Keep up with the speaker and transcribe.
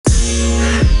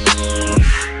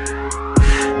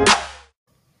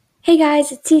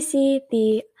guys, it's Cece,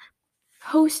 the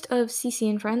host of Cece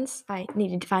and Friends. I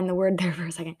needed to find the word there for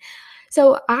a second.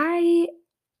 So I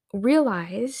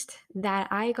realized that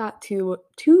I got to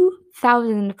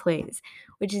 2,000 plays,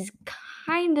 which is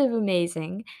kind of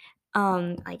amazing.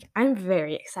 I'm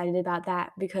very excited about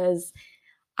that because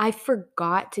I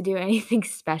forgot to do anything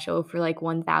special for like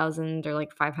 1,000 or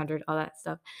like 500, all that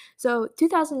stuff. So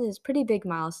 2,000 is pretty big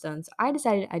milestone. So I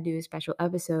decided I'd do a special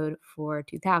episode for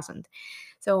 2,000.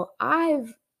 So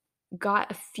I've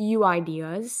got a few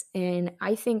ideas, and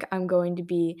I think I'm going to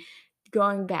be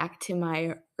going back to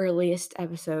my earliest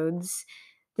episodes.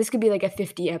 This could be like a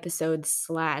 50 episode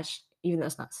slash, even though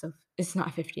it's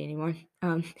not 50 anymore.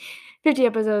 50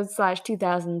 episodes slash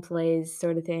 2,000 plays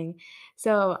sort of thing.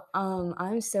 So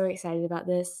I'm so excited about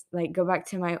this. Like, go back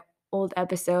to my old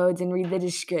episodes and read the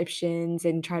descriptions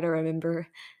and try to remember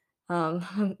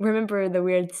the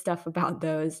weird stuff about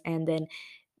those, and then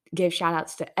give shout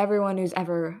outs to everyone who's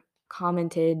ever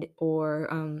commented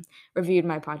or reviewed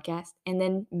my podcast. And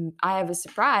then I have a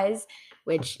surprise,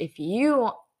 which if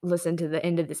you listen to the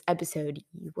end of this episode,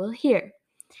 you will hear.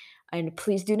 And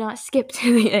please do not skip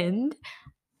to the end.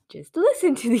 Just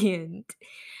listen to the end.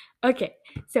 Okay,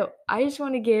 so I just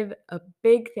want to give a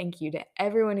big thank you to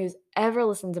everyone who's ever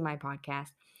listened to my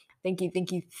podcast. Thank you,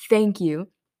 thank you, thank you.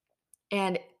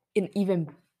 And an even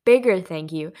bigger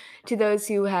thank you to those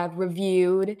who have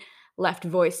reviewed, left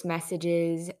voice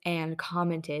messages, and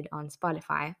commented on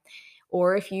Spotify.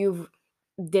 Or if you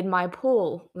did my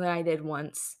poll that I did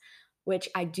once, which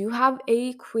I do have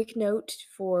a quick note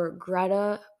for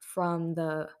Greta from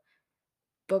the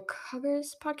Book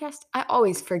Huggers podcast. I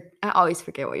always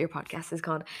forget what your podcast is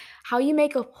called. How you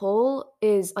make a poll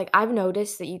is like, I've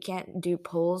noticed that you can't do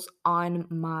polls on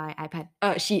my iPad.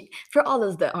 For all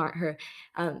those that aren't her,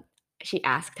 she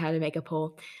asked how to make a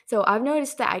poll. So I've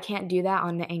noticed that I can't do that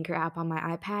on the Anchor app on my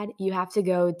iPad. You have to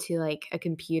go to like a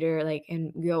computer, like,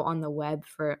 and go on the web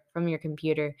from your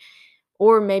computer,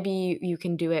 or maybe you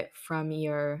can do it from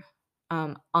your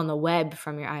on the web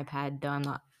from your iPad. Though I'm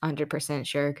not 100%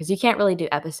 sure because you can't really do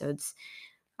episodes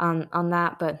on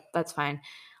that, but that's fine.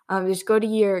 Just go to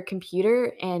your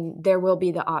computer, and there will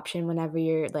be the option whenever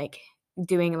you're like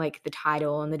doing like the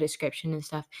title and the description and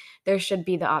stuff. There should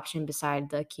be the option beside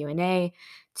the Q&A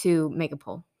to make a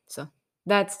poll. So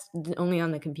that's only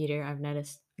on the computer, I've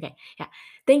noticed. Okay, yeah.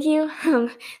 Thank you.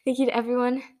 Thank you to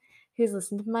everyone who's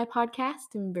listened to my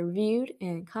podcast and reviewed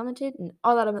and commented and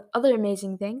all that other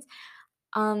amazing things.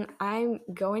 I'm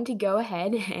going to go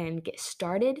ahead and get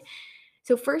started.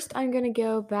 So first I'm going to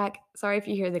go back. Sorry if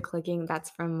you hear the clicking. That's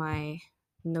from my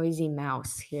noisy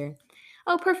mouse here.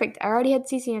 Oh, perfect. I already had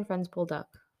CC and Friends pulled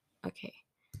up. Okay.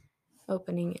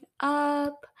 Opening it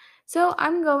up. So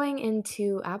I'm going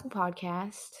into Apple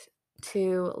Podcast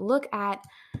to look at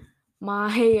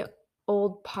my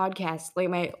old podcast, like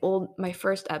my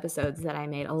first episodes that I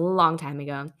made a long time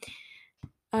ago.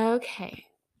 Okay.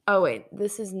 Oh wait,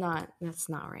 that's not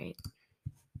right.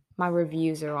 My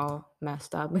reviews are all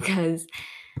messed up because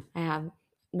I have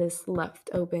this left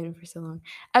open for so long.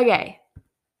 Okay.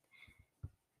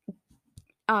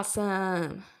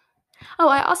 Awesome. Oh,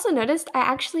 I also noticed I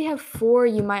actually have 4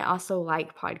 You Might Also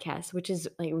Like podcasts, which is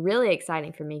like really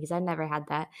exciting for me because I've never had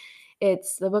that.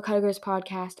 It's the Book Huggers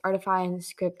podcast, Artify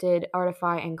Unscripted,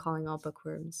 Artify, and Calling All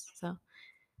Bookworms. So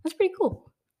that's pretty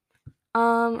cool.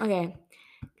 Okay.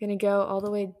 Gonna go all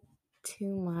the way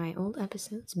to my old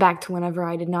episodes, back to whenever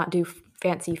I did not do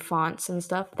fancy fonts and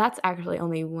stuff. That's actually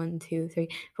only 1, 2, 3,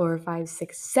 4, 5,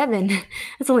 6, 7.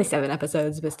 It's only 7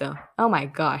 episodes, but still. Oh my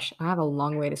gosh, I have a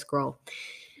long way to scroll.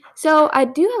 So I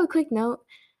do have a quick note.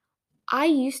 I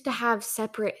used to have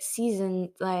separate season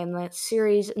like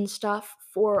series and stuff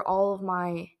for all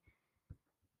my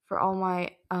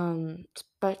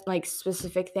but like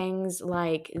specific things,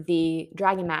 like the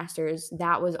Dragon Masters.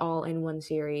 That was all in one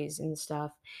series and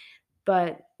stuff.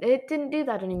 But it didn't do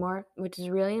that anymore, which is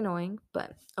really annoying,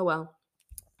 but oh well.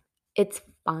 It's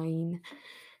fine.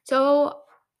 So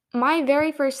my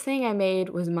very first thing I made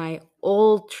was my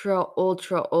ultra old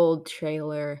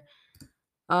trailer.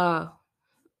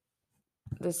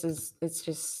 It's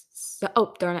just so,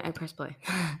 oh darn it, I pressed play.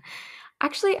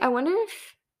 Actually, I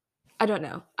don't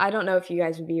know. I don't know if you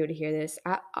guys would be able to hear this.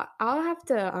 I'll have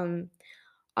to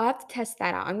test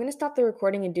that out. I'm gonna stop the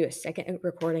recording and do a second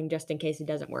recording just in case it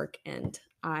doesn't work, and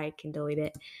I can delete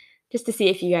it just to see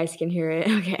if you guys can hear it.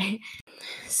 Okay.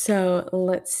 So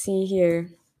let's see here.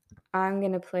 I'm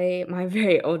gonna play my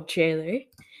very old trailer.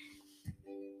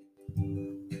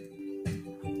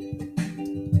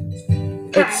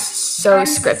 It's so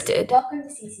scripted. Welcome to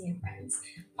CC and Friends.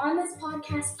 On this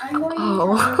podcast, I'm going to tell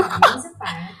you the names of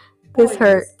five This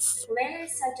hurts.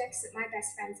 Hilarious subjects that my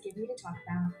best friends give me to talk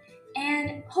about,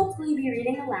 and hopefully be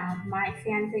reading aloud my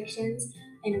fan fictions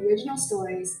and original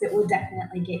stories that will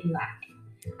definitely get you laughing.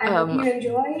 I hope you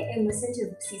enjoy and listen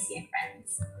to Cece and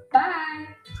Friends.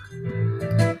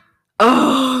 Bye!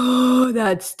 Oh,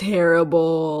 that's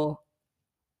terrible.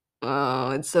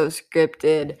 Oh, it's so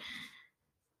scripted.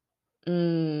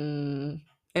 And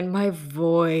my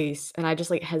voice, and I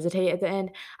just, like, hesitate at the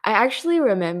end. I actually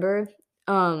remember,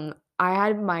 I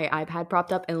had my iPad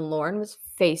propped up and Lauren was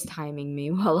FaceTiming me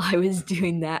while I was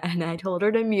doing that, and I told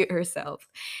her to mute herself,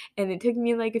 and it took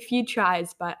me, like, a few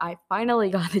tries, but I finally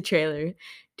got the trailer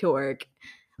to work.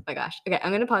 Oh my gosh. Okay,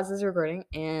 I'm gonna pause this recording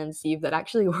and see if that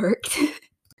actually worked.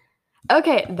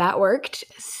 Okay, that worked.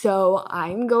 So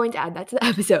I'm going to add that to the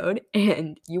episode,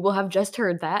 and you will have just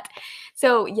heard that.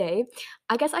 So yay.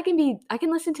 I guess I can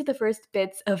listen to the first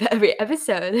bits of every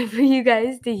episode for you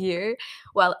guys to hear,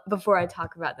 well, before I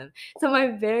talk about them. So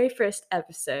my very first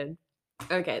episode.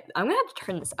 Okay, I'm gonna have to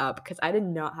turn this up because I did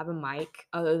not have a mic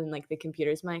other than like the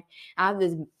computer's mic. I have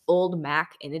this old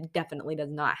Mac and it definitely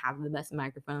does not have the best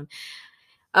microphone.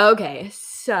 Okay,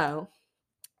 so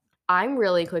I'm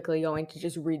really quickly going to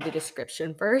just read the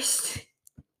description first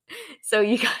so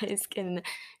you guys can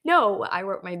know what I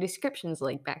wrote my descriptions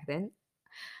like back then.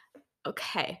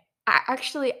 Okay. I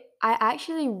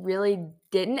actually really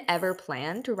didn't ever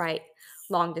plan to write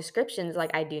long descriptions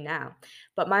like I do now.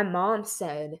 But my mom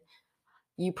said,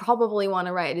 "You probably want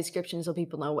to write a description so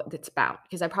people know what it's about."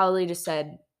 Because I probably just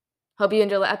said, "Hope you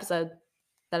enjoy the episode."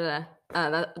 Da, da,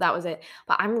 da. That was it.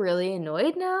 But I'm really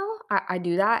annoyed now. I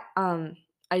do that.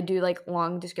 I do like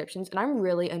long descriptions, and I'm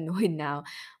really annoyed now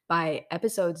by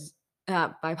episodes,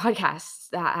 by podcasts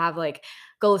that have like,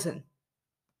 go listen,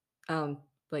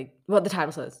 like what the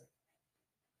title says.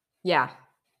 Yeah,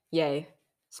 yay,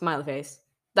 smiley face,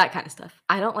 that kind of stuff.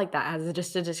 I don't like that as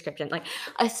just a description. Like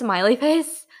a smiley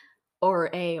face or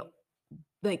a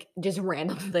like just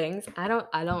random things. I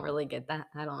don't really get that.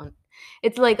 I don't.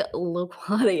 It's like low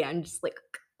quality. I'm just like,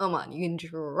 come on, you can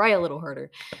try a little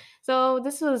harder. So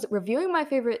this was reviewing my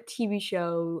favorite TV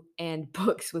show and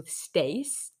books with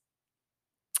Stace.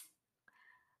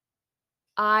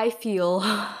 I feel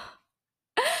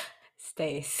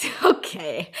Stace.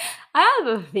 Okay. I have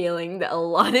a feeling that a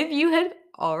lot of you had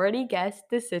already guessed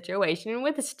the situation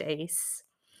with Stace.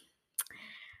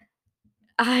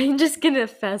 I'm just gonna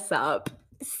fess up.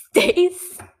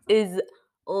 Stace is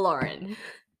Lauren.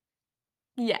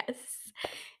 Yes,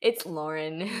 it's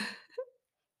Lauren.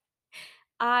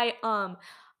 I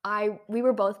I we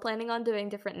were both planning on doing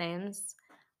different names.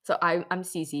 So I'm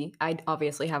Cece. I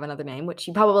obviously have another name, which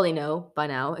you probably know by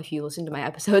now if you listen to my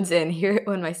episodes and hear it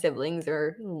when my siblings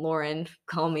or Lauren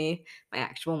call me my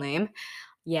actual name.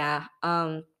 Yeah.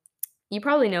 You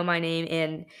probably know my name,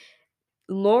 and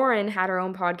Lauren had her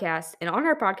own podcast, and on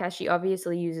her podcast she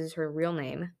obviously uses her real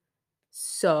name.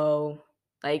 So,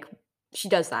 like, she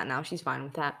does that now, she's fine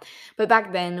with that. But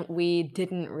back then, we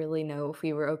didn't really know if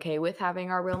we were okay with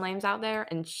having our real names out there,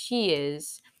 and she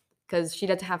is, because she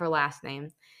doesn't have her last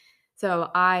name. So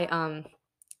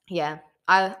yeah,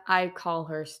 I called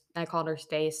her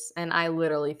Stace, and I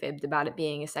literally fibbed about it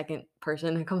being a second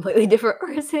person, a completely different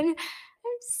person.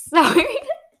 I'm sorry.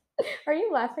 Are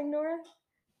you laughing, Nora?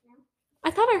 I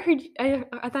thought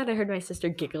I heard my sister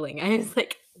giggling. I was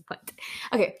like, "What?"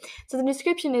 Okay, so the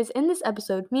description is, in this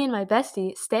episode, me and my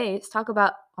bestie, Stace, talk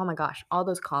about, oh my gosh, all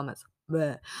those comments.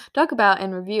 Bleh. Talk about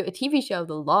and review a TV show,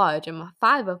 The Lodge, and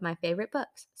 5 of my favorite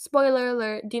books. Spoiler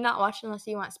alert, do not watch unless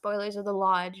you want spoilers of The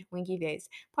Lodge, winky face.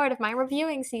 Part of my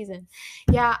reviewing season.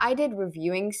 Yeah, I did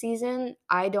reviewing season.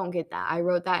 I don't get that. I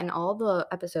wrote that in all the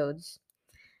episodes.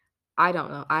 I don't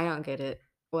know. I don't get it.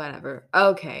 Whatever.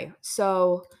 Okay,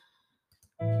 so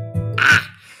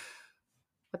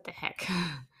what the heck?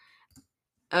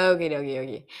 Okay, dokie,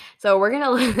 okay. So we're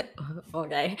gonna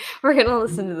okay, we're gonna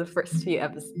listen to the first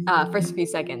few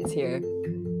seconds here.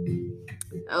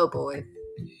 Oh boy.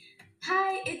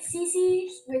 Hi, it's Cece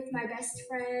with my best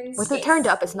friend. With it turned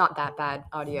up, it's not that bad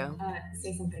audio.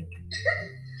 Say something.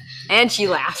 And she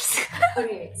laughs.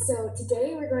 Okay, so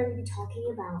today we're going to be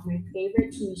talking about my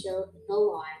favorite TV show, The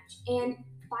Lodge, and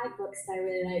 5 books that I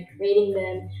really like, rating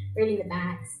them, rating the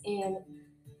backs, and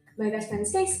my best friend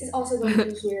Stace is also going to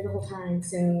be here the whole time,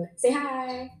 so say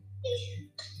hi.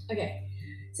 Okay,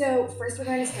 so first we're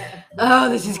going to start. Oh,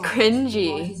 this is Lodge.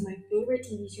 cringy. Lodge is my favorite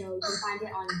TV show. You can find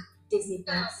it on Disney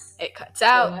Plus. It cuts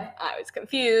out. What? I was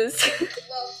confused.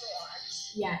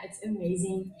 Yeah, it's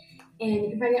amazing. And you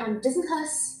can find it on Disney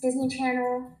Plus, Disney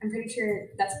Channel. I'm pretty sure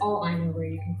that's all I know where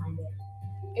you can find it.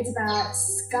 It's about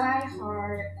Sky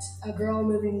Heart, a girl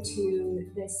moving to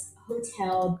this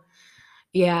hotel.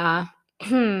 Yeah.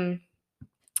 Hmm.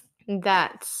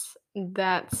 That's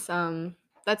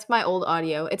that's my old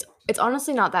audio. It's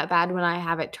honestly not that bad when I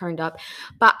have it turned up,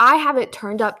 but I have it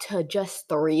turned up to just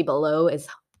 3 below as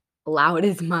loud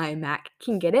as my Mac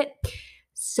can get it.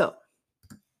 So,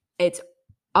 it's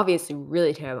obviously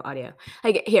really terrible audio.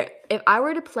 Like here, if I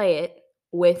were to play it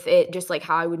with it just like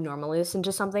how I would normally listen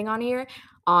to something on here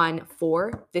on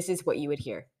 4, this is what you would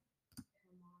hear.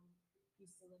 Come on, you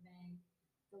still live in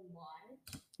the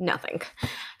lodge? Nothing.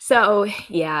 So,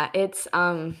 yeah, it's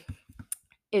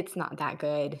not that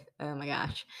good. Oh my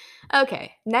gosh.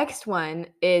 Okay, next one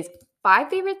is 5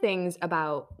 favorite things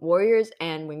about Warriors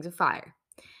and Wings of Fire.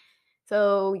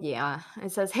 So, yeah,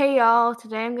 it says, "Hey y'all,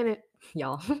 today I'm gonna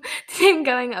y'all today I'm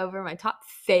going over my top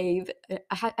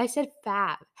I said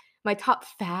fab, my top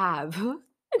fab.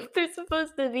 There's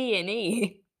supposed to be an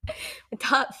e. My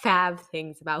top fab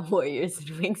things about Warriors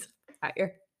and Wings of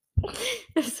Fire.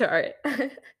 Sorry,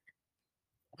 I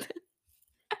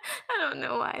don't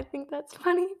know why I think that's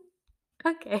funny.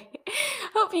 Okay.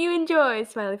 Hope you enjoy.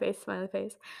 Smiley face, smiley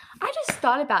face. I just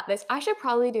thought about this. I should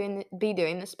probably be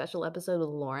doing this special episode with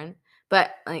Lauren, but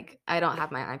like I don't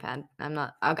have my iPad. I'm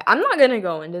not gonna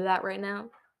go into that right now.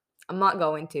 I'm not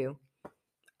going to.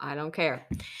 I don't care.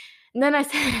 And then I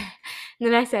said and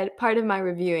then I said part of my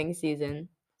reviewing season.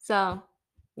 So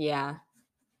yeah.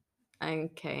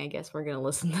 Okay, I guess we're gonna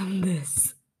listen to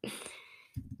this.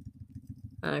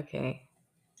 Okay.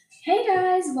 Hey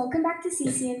guys, welcome back to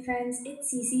Cece and Friends.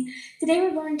 It's Cece. Today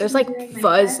we're going to There's be like doing my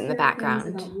fuzz 5 in the favorite things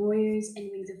background. about Warriors and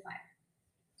Wings of Fire.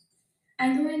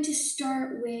 I'm going to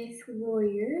start with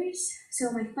Warriors.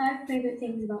 So my 5 favorite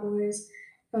things about Warriors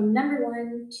from number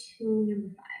 1 to number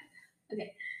 5.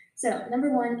 Okay, so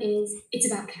number 1 is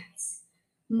it's about cats.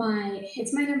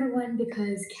 It's my number 1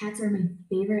 because cats are my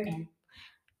favorite animal.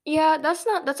 Yeah,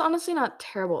 that's honestly not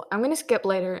terrible. I'm gonna skip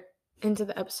later into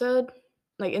the episode,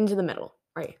 like into the middle,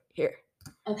 right here.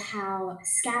 Of how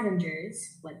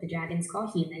scavengers, what the dragons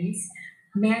call humans,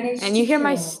 manage And to you hear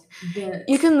kill the.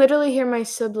 you can literally hear my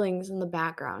siblings in the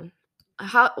background.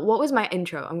 What was my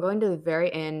intro? I'm going to the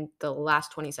very end, the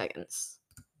last 20 seconds.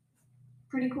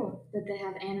 Pretty cool that they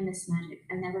have animus magic.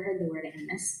 I've never heard the word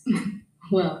animus.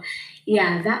 Well,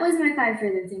 yeah, that was my 5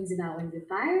 favorite things about Wings of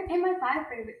Fire and my 5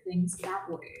 favorite things about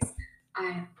Warriors.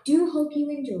 I do hope you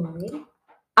enjoyed.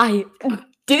 I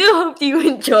do hope you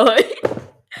enjoy.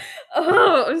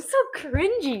 Oh, I'm so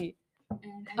cringy.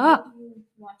 And I Ah, hope you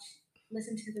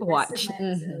listen to the rest watch. of my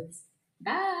episodes.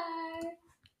 Bye!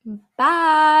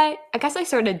 Bye. I guess I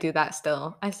sort of do that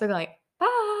still. I still go like,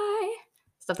 bye.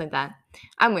 Stuff like that.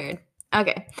 I'm weird.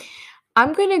 Okay.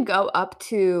 I'm going to go up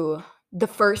to the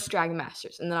first Dragon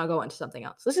Masters and then I'll go into something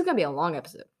else. This is going to be a long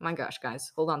episode. My gosh,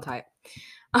 guys. Hold on tight.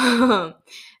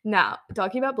 Now,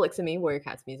 talking about Blixamy, Warrior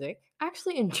Cats music. I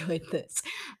actually enjoyed this.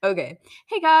 Okay.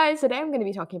 Hey guys, today I'm going to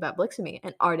be talking about Blixamy,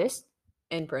 an artist,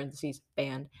 in parentheses,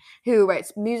 band, who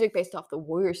writes music based off the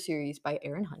Warrior series by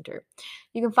Aaron Hunter.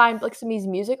 You can find Blixamy's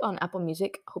music on Apple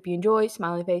Music. Hope you enjoy.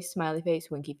 Smiley face,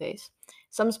 winky face.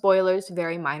 Some spoilers,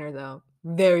 very minor though.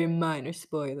 Very minor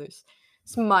spoilers.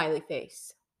 Smiley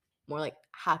face. More like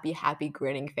happy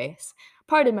grinning face.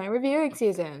 Part of my reviewing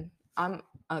season. I'm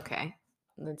okay.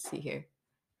 Let's see here.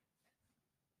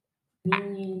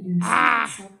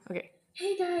 Okay.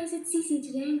 Hey guys, it's Cece.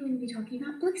 Today I'm going to be talking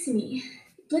about Blixamy.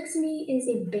 Blixamy is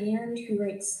a band who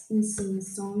writes and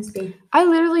sings songs based. I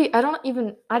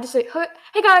just say,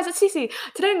 hey guys, it's Cece.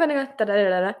 Today I'm gonna da da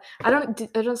da da.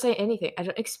 I don't say anything. I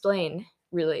don't explain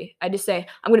really. I just say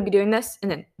I'm gonna be doing this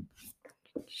and then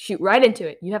shoot right into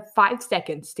it. You have 5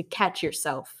 seconds to catch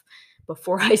yourself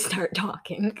before I start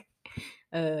talking.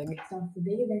 Off the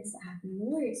big events that happen in the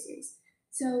Warrior series.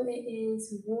 So it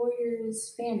is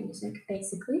Warriors fan music,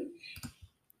 basically.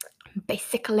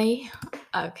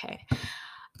 Okay.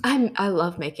 I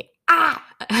love making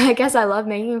I guess I love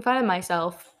making fun of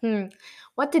myself.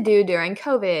 What to do during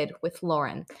COVID with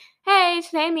Lauren. Hey,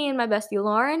 today me and my bestie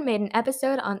Lauren made an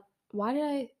episode on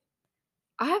I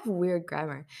have weird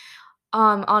grammar.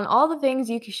 On all the things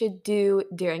you should do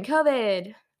during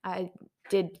COVID. I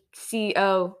did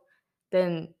CO,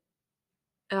 then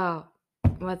oh,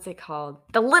 what's it called?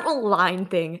 The little line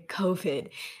thing, COVID,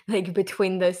 like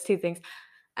between those two things.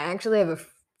 I actually have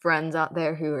friends out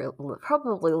there who are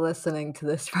probably listening to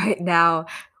this right now,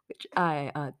 which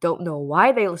I don't know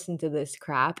why they listen to this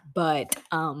crap, but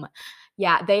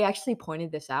yeah, they actually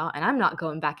pointed this out, and I'm not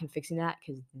going back and fixing that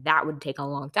because that would take a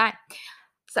long time.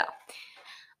 So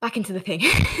back into the thing.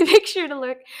 Make sure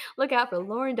to look out for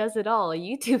Lauren Does It All, a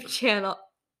YouTube channel.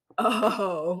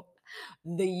 Oh,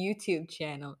 the YouTube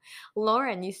channel.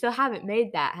 Lauren, you still haven't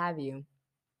made that, have you?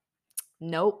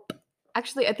 Nope.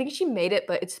 Actually, I think she made it,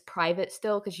 but it's private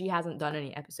still because she hasn't done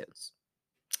any episodes.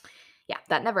 Yeah,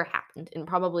 that never happened and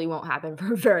probably won't happen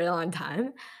for a very long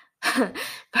time.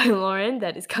 By Lauren,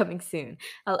 that is coming soon.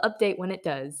 I'll update when it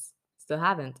does. Still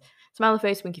haven't. Smiley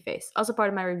face, winky face. Also part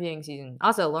of my reviewing season.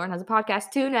 Also, Lauren has a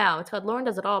podcast too now. It's called Lauren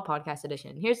Does It All Podcast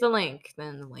Edition. Here's the link.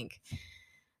 Then the link.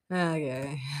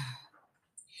 Okay.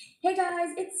 Hey guys,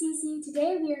 it's Cece.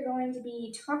 Today we are going to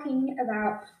be talking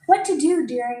about what to do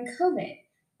during COVID.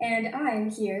 And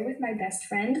I'm here with my best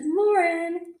friend,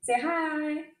 Lauren. Say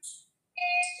hi.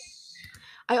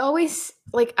 I always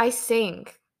I sing.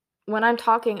 When I'm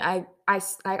talking, I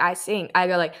sing. I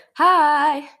go like,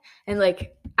 "Hi." And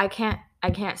I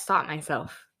can't stop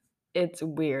myself. It's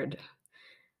weird.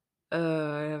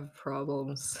 I have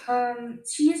problems.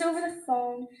 She is over the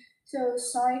phone, so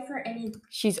sorry for any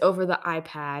She's over the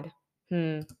iPad.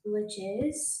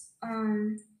 glitches.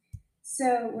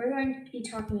 So we're going to be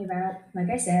talking about, like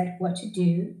I said, what to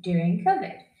do during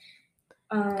COVID.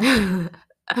 I'm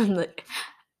like,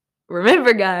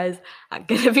 remember, guys, I'm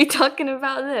gonna be talking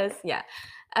about this. Yeah.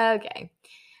 Okay.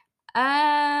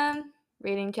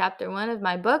 Reading chapter 1 of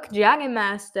my book, Dragon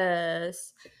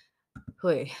Masters.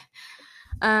 Hui.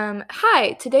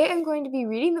 Hi, today I'm going to be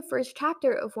reading the first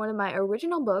chapter of one of my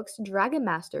original books, Dragon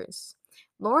Masters.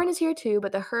 Lauren is here too,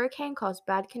 but the hurricane caused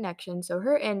bad connection, so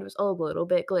her end was a little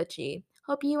bit glitchy.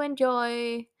 Hope you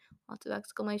enjoy. Lots of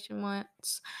exclamation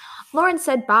points. Lauren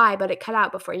said bye, but it cut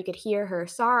out before you could hear her.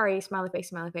 Sorry, smiley face,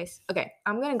 smiley face. Okay,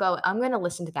 I'm gonna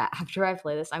listen to that after I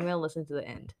play this. I'm gonna listen to the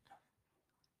end.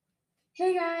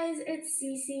 Hey guys, it's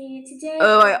Cece. Today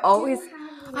I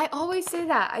always say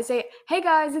that. I say, "Hey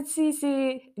guys, it's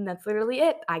Cece," and that's literally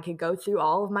it. I could go through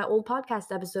all of my old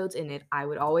podcast episodes in it. I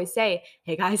would always say,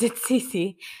 "Hey guys, it's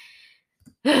Cece."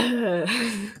 Lauren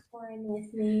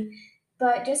with me,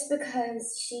 but just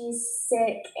because she's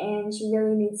sick and she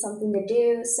really needs something to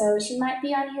do, so she might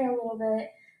be on here a little bit.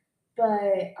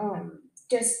 But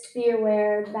just be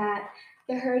aware that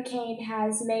the hurricane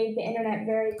has made the internet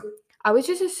very. I was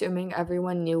just assuming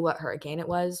everyone knew what hurricane it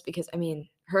was because, I mean,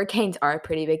 hurricanes are a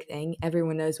pretty big thing.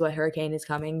 Everyone knows what hurricane is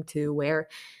coming to where,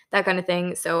 that kind of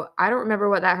thing. So I don't remember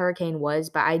what that hurricane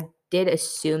was, but I did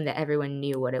assume that everyone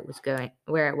knew what it was going,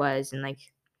 where it was, and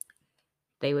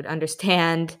they would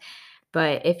understand.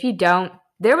 But if you don't,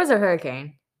 there was a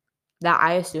hurricane that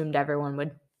I assumed everyone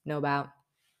would know about.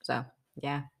 So,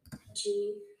 yeah.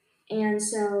 And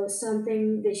so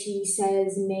something that she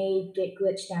says may get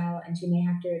glitched out and she may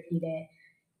have to repeat it.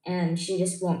 And she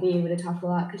just won't be able to talk a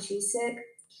lot because she's sick.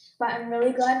 But I'm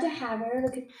really glad to have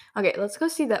her. Okay, let's go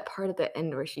see that part at the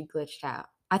end where she glitched out.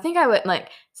 I think I would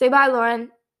say bye, Lauren,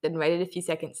 then wait a few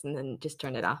seconds and then just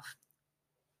turn it off.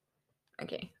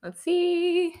 Okay, let's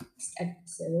see. Next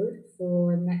episode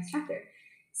for the next chapter.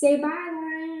 Say bye,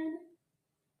 Lauren.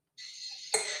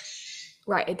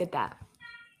 Right, I did that.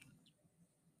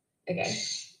 Okay.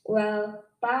 Well,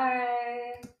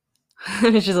 bye.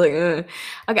 She's like, ugh.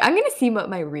 Okay, I'm gonna see what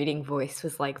my reading voice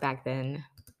was like back then.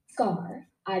 Scar,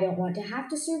 I don't want to have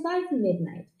to survive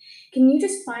midnight. Can you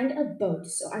just find a boat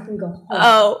so I can go home?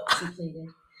 Oh. She pleaded.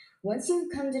 Once you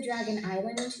come to Dragon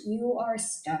Island, you are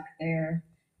stuck there,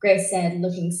 Grace said,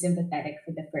 looking sympathetic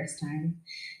for the first time.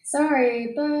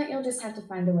 Sorry, but you'll just have to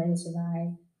find a way to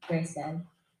survive, Grace said.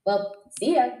 Well,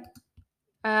 see ya.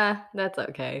 That's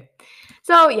okay.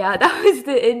 So yeah, that was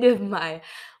the end of my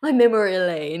memory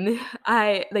lane.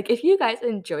 If you guys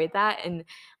enjoyed that and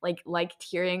liked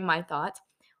hearing my thoughts,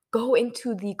 go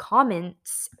into the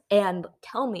comments and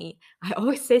tell me. I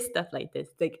always say stuff like this,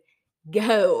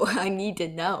 go. I need to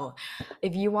know.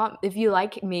 If you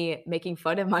like me making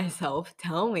fun of myself,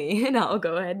 tell me and I'll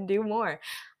go ahead and do more.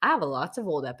 I have lots of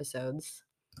old episodes.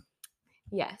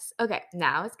 Yes. Okay,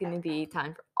 now it's gonna be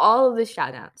time for all of the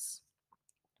shout outs.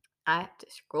 I have to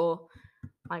scroll.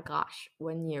 My gosh,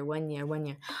 1 year.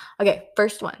 Okay,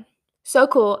 first one. So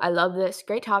cool. I love this.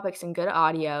 Great topics and good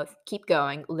audio. Keep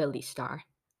going, Lily Star.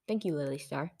 Thank you, Lily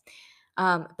Star.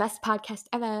 Best podcast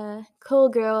ever. Cool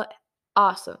girl.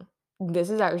 Awesome.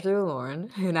 This is actually Lauren,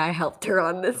 and I helped her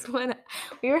on this one.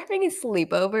 We were having a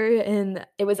sleepover, and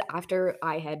it was after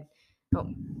I had. Oh,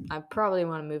 I probably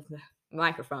want to move the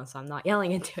microphone so I'm not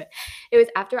yelling into it. It was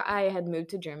after I had moved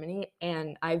to Germany,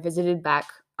 and I visited back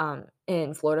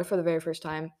in Florida for the very first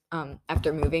time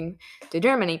after moving to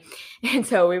Germany. And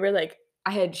so we were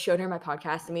I had showed her my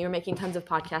podcast and we were making tons of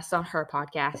podcasts on her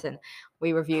podcast and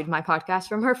we reviewed my podcast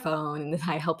from her phone and then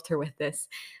I helped her with this.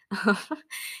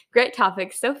 Great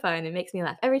topic, so fun. It makes me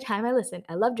laugh every time I listen.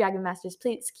 I love Dragon Masters.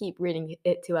 Please keep reading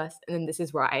it to us. And then this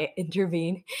is where I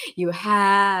intervene. You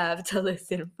have to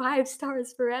listen. 5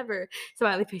 stars forever.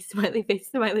 Smiley face, smiley face,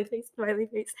 smiley face, smiley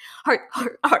face. Heart,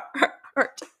 heart, heart, heart.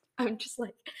 I'm just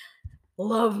like,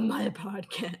 love my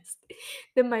podcast.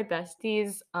 Then my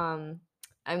besties, I'm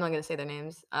not gonna say their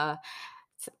names.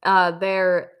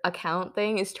 Their account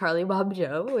thing is Charlie Bob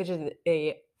Joe, which is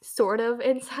a sort of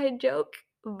inside joke,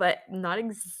 but not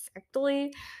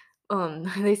exactly.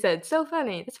 They said, "So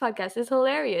funny. This podcast is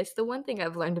hilarious. The one thing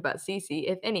I've learned about Cece,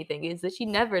 if anything, is that she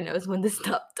never knows when to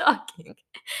stop talking,"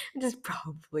 which is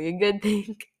probably a good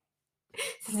thing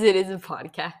since it is a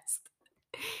podcast.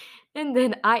 And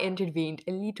then I intervened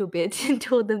a little bit and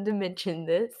told them to mention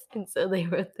this, and so they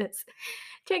wrote this.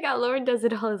 Check out Lauren Does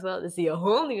It All as well to see a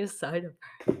whole new side of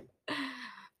her.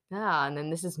 And then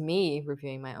this is me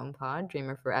reviewing my own pod,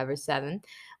 Dreamer Forever 7.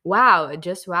 Wow,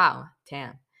 just wow.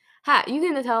 Damn. Ha, you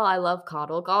can tell I love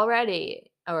Coddle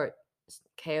already. Or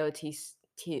Kotlc.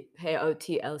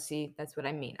 That's what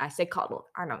I mean. I say Coddle.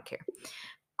 I don't care.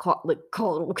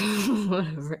 Coddle.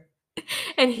 Whatever.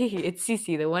 And it's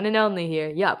CC, the one and only here.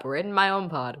 Yup, written my own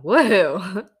pod.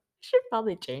 Whoa. Should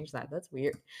probably change that. That's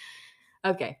weird.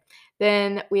 Okay.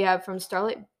 Then we have from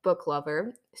Starlight Book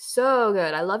Lover. So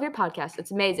good. I love your podcast.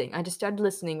 It's amazing. I just started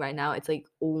listening right now. It's like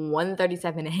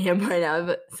 1:37 a.m. right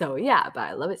now. So yeah, but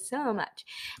I love it so much.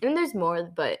 And then there's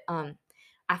more, but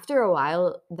after a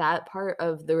while, that part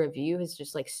of the review has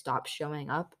just like stopped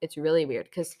showing up. It's really weird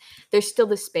because there's still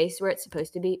the space where it's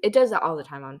supposed to be. It does that all the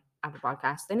time on Apple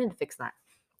Podcasts. They need to fix that.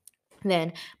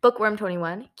 Then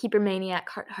Bookworm21, Keeper Maniac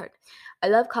Heart. I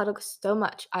love Coddle so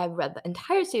much. I've read the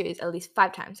entire series at least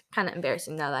 5 times. Kind of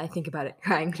embarrassing now that I think about it.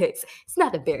 Crying face. It's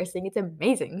not embarrassing. It's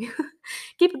amazing.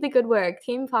 Keep up the good work.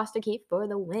 Team Foster Keep for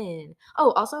the win.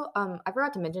 Oh, also, I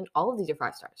forgot to mention all of these are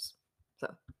 5 stars.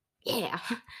 So, yeah.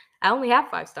 I only have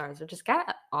 5 stars, which is kind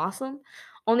of awesome.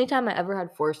 Only time I ever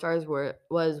had 4 stars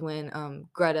was when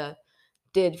Greta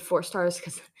did 4 stars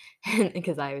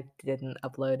because I didn't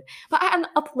upload. But I'm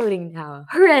uploading now.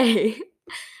 Hooray!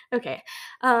 Okay.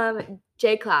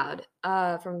 J Cloud,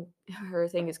 from her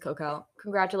thing is Coco.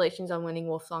 Congratulations on winning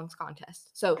Wolf Songs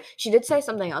contest. So she did say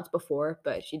something else before,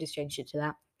 but she just changed it to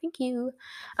that. Thank you.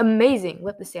 Amazing.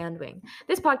 Whip the Sandwing.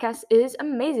 This podcast is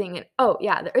amazing. And oh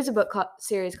yeah, there is a book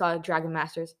series called Dragon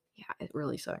Masters. Yeah, it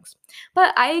really sucks.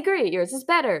 But I agree. Yours is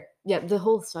better. Yeah, the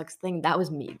whole sucks thing, that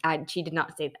was me. She did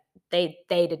not say that.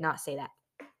 They did not say that.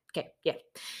 Okay, yeah.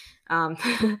 Um,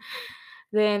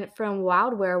 then from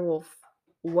Wild Werewolf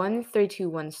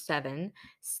 13217,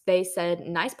 they said,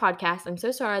 "Nice podcast. I'm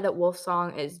so sorry that Wolf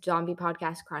Song is zombie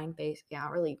podcast crying face." Yeah,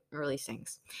 it really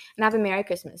sings. And have a Merry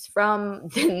Christmas. From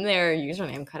then their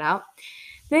username cut out.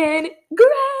 Then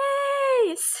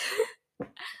Grace.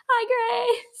 Hi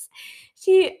Grace.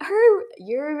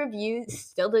 Your review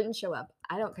still didn't show up.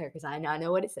 I don't care because I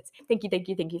know what it says. Thank you.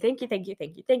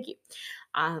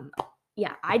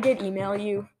 Yeah, I did email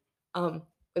you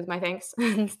with my thanks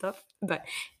and stuff. But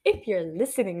if you're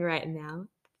listening right now,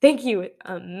 thank you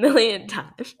a million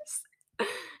times.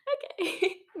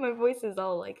 Okay. My voice is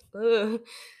all like, ugh.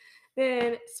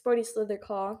 Then Sporty Slither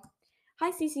Call.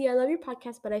 Hi, Cece. I love your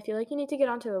podcast, but I feel like you need to get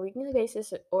onto a weekly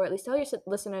basis, or at least tell your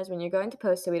listeners when you're going to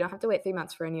post so we don't have to wait 3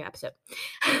 months for a new episode.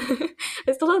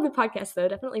 I still love the podcast, though.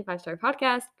 Definitely 5-star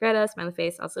podcast. Greta, smiley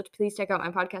face. Also, please check out my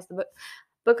podcast, the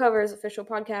Book Covers official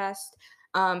podcast.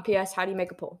 P.S. How do you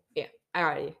make a poll? Yeah, I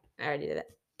already did it.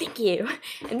 Thank you.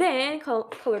 And then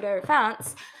Colored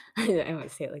Fonts. I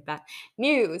always say it like that.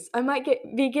 News. I might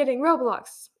be getting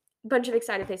Roblox. Bunch of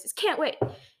excited faces. Can't wait.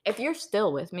 If you're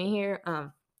still with me here,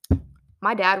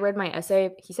 my dad read my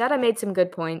essay. He said I made some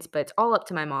good points, but it's all up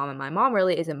to my mom, and my mom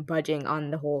really isn't budging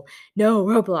on the whole no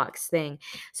Roblox thing.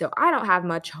 So I don't have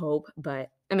much hope,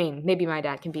 but I mean, maybe my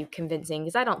dad can be convincing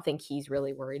because I don't think he's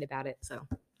really worried about it. So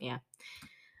yeah.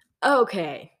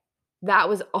 Okay. That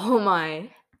was all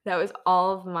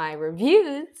of my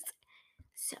reviews.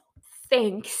 So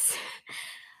thanks.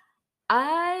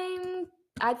 I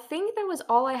think that was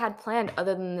all I had planned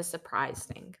other than the surprise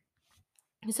thing.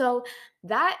 So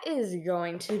that is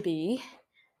going to be,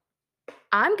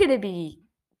 I'm going to be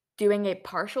doing a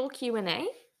partial Q&A,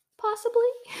 possibly.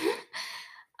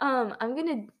 I'm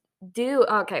going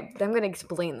to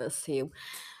explain this to you.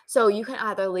 So you can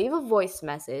either leave a voice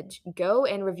message, go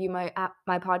and review my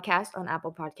podcast on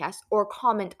Apple Podcasts, or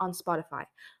comment on Spotify.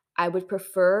 I would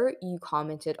prefer you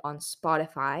commented on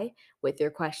Spotify with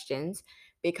your questions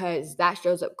because that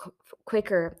shows up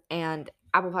quicker, and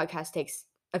Apple Podcast takes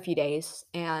a few days,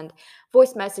 and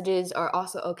voice messages are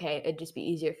also okay. It'd just be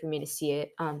easier for me to see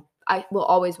it. I will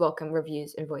always welcome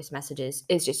reviews and voice messages.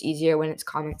 It's just easier when it's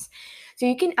comments. So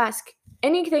you can ask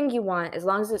anything you want as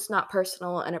long as it's not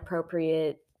personal,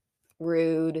 inappropriate,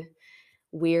 rude,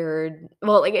 weird.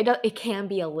 Well, like it can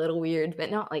be a little weird,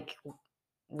 but not like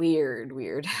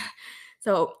weird.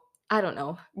 So I don't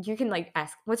know. You can, like,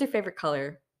 ask, "What's your favorite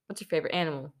color? What's your favorite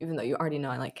animal?" Even though you already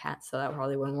know I like cats, so that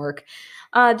probably wouldn't work.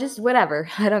 Just whatever.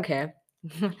 I don't care.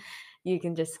 You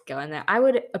can just go in there. I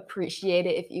would appreciate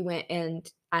it if you went and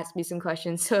asked me some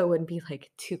questions, so it wouldn't be,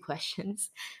 like, 2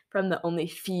 questions from the only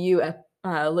few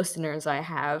listeners I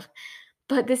have.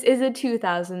 But this is a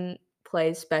 2,000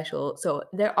 play special, so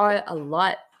there are a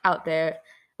lot out there.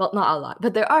 Well, not a lot,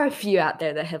 but there are a few out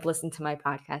there that have listened to my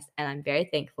podcast, and I'm very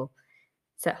thankful.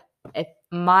 So, if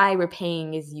my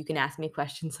repaying is you can ask me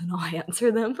questions and I'll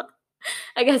answer them,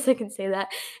 I guess I can say that.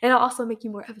 And I'll also make you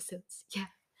more episodes. Yeah.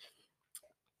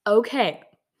 Okay.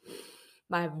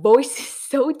 My voice is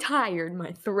so tired,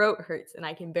 my throat hurts, and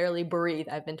I can barely breathe.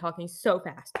 I've been talking so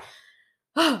fast.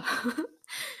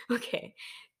 Okay.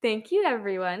 Thank you,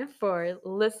 everyone, for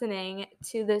listening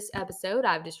to this episode.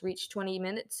 I've just reached 20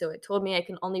 minutes, so it told me I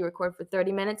can only record for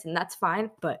 30 minutes, and that's fine.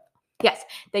 But yes,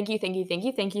 thank you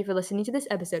for listening to this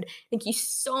episode. Thank you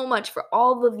so much for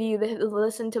all of you that have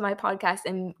listened to my podcast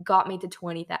and got me to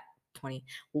 20. 20.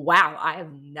 Wow, I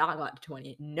have not got to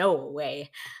 20. No way.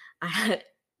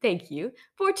 Thank you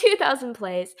for 2,000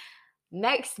 plays.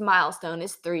 Next milestone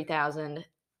is 3,000.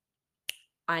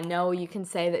 I know you can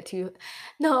say that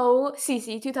no,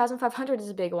 Cece, 2,500 is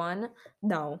a big one.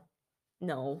 No,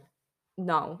 no,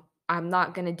 no. I'm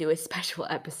not gonna do a special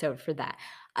episode for that.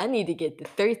 I need to get to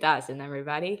 3,000,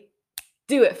 everybody.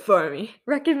 Do it for me.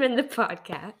 Recommend the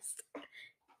podcast.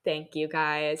 Thank you,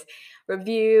 guys.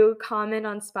 Review, comment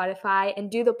on Spotify, and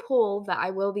do the poll that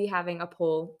I will be having a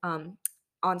poll on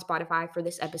Spotify for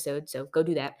this episode. So go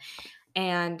do that.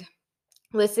 And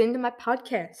listen to my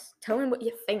podcast. Tell me what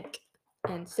you think.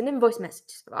 And send in voice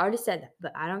messages. I've already said that,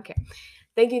 but I don't care.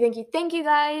 Thank you,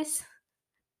 guys.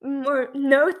 There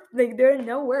are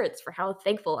no words for how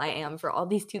thankful I am for all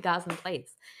these 2,000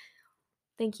 plays.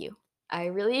 Thank you. I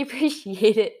really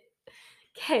appreciate it.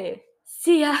 Okay,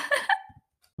 see ya.